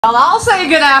Well, I'll say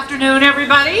good afternoon,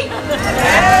 everybody.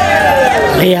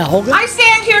 I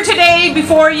stand here today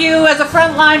before you as a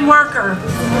frontline worker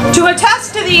to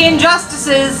attest to the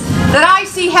injustices that I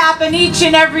see happen each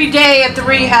and every day at the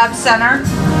rehab center.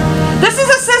 This is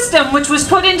a system which was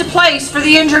put into place for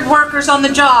the injured workers on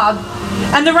the job,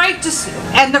 and the right to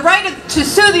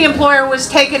sue the employer was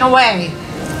taken away.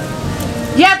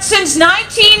 Yet since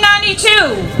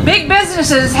 1992, big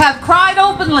businesses have cried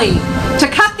openly to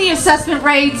cut the assessment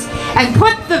rates and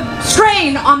put the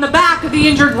strain on the back of the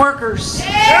injured workers.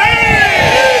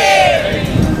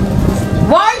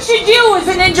 Why should you as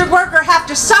an injured worker have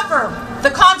to suffer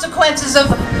the consequences of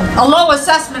a low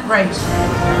assessment rate?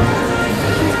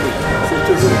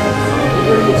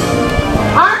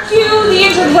 Aren't you, the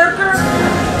injured worker,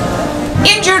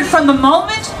 injured from the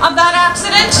moment of that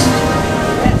accident?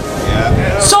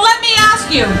 So let me ask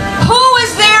you, who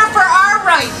is there for our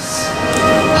rights?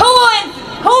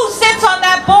 Who sits on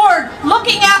that board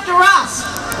looking after us?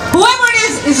 Whoever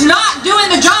it is not doing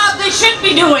the job they should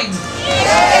be doing.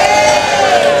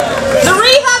 The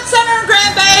Rehab Center in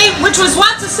Grand Bay, which was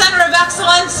once a center of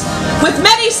excellence with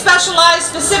many specialized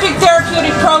specific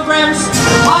therapeutic programs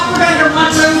offered under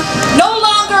one roof, no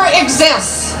longer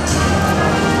exists.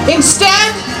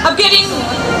 Instead of getting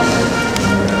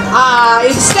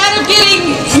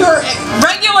your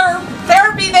regular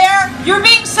therapy there, you're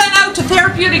being sent out to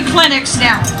therapeutic clinics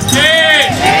now.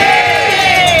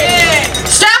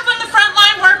 Staff on the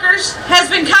frontline workers has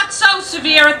been cut so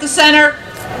severe at the center,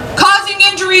 causing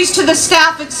injuries to the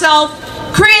staff itself,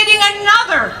 creating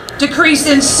another decrease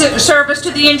in service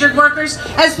to the injured workers,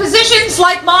 as positions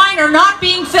like mine are not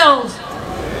being filled.